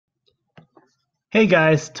Hey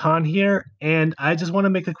guys, Ton here, and I just want to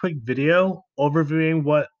make a quick video overviewing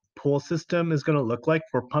what pool system is going to look like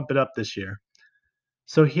for Pump It Up this year.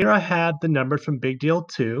 So here I have the numbers from Big Deal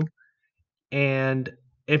 2, and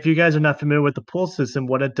if you guys are not familiar with the pool system,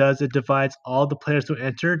 what it does, it divides all the players who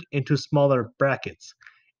entered into smaller brackets.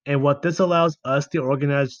 And what this allows us, the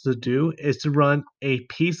organizers, to do is to run a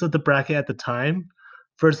piece of the bracket at the time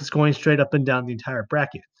versus going straight up and down the entire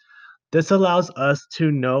bracket. This allows us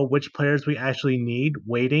to know which players we actually need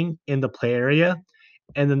waiting in the play area,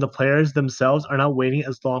 and then the players themselves are not waiting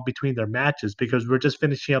as long between their matches because we're just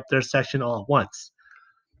finishing up their section all at once.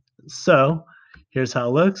 So here's how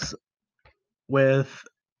it looks with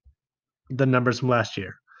the numbers from last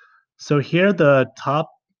year. So here, the top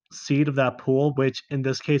seed of that pool, which in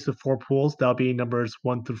this case of four pools, that'll be numbers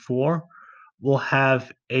 1 through 4, will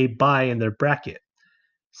have a bye in their bracket.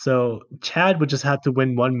 So Chad would just have to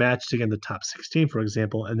win one match to get in the top 16, for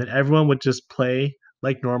example, and then everyone would just play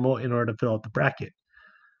like normal in order to fill out the bracket.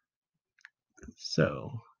 So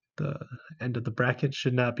the end of the bracket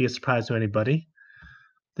should not be a surprise to anybody.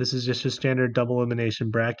 This is just a standard double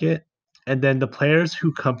elimination bracket. And then the players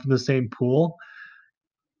who come from the same pool,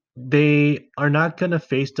 they are not going to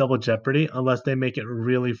face double jeopardy unless they make it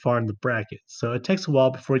really far in the bracket. So it takes a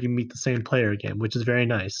while before you meet the same player again, which is very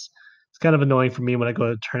nice. It's kind of annoying for me when I go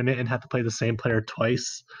to a tournament and have to play the same player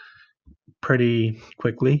twice pretty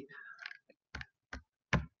quickly.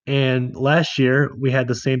 And last year we had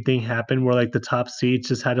the same thing happen where like the top seeds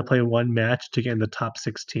just had to play one match to get in the top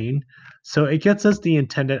 16. So it gets us the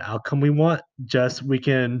intended outcome we want, just we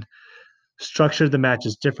can structure the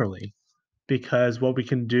matches differently. Because what we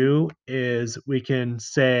can do is we can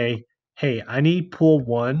say, hey, I need pool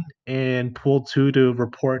 1 and pool 2 to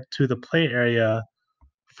report to the play area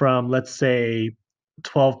from, let's say,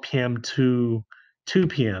 12 p.m. to 2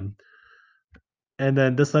 p.m. And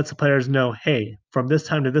then this lets the players know, hey, from this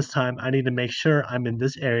time to this time, I need to make sure I'm in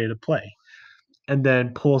this area to play. And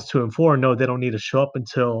then pools 2 and 4 know they don't need to show up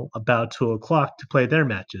until about 2 o'clock to play their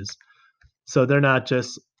matches. So they're not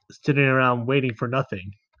just sitting around waiting for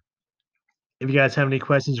nothing. If you guys have any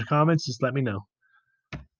questions or comments, just let me know.